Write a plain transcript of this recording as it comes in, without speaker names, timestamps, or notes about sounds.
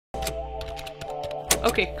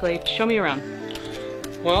Okay, Clay, show me around.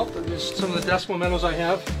 Well, this is some of the desk mementos I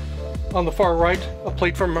have. On the far right, a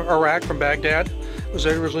plate from Iraq, from Baghdad. It was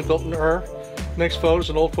originally built in Ur. Next photo is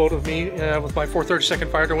an old photo of me with my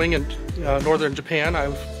 432nd Fighter Wing in northern Japan.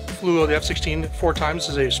 I flew the F-16 4 times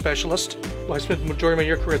as a specialist. I spent the majority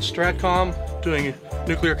of my career at Stratcom doing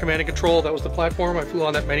nuclear command and control. That was the platform. I flew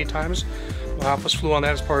on that many times. My office flew on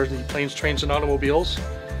that as part of the planes, trains, and automobiles.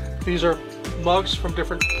 These are mugs from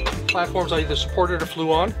different platforms I either supported or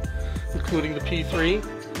flew on, including the P3.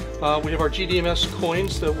 We have our GDMS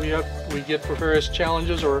coins that we get for various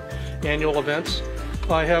challenges or annual events.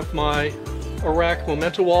 I have my Iraq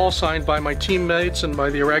memento wall signed by my teammates and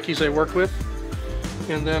by the Iraqis I work with.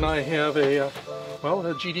 And then I have a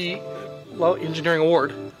GD Engineering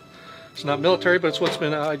Award. It's not military, but it's what's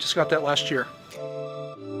been, I just got that last year.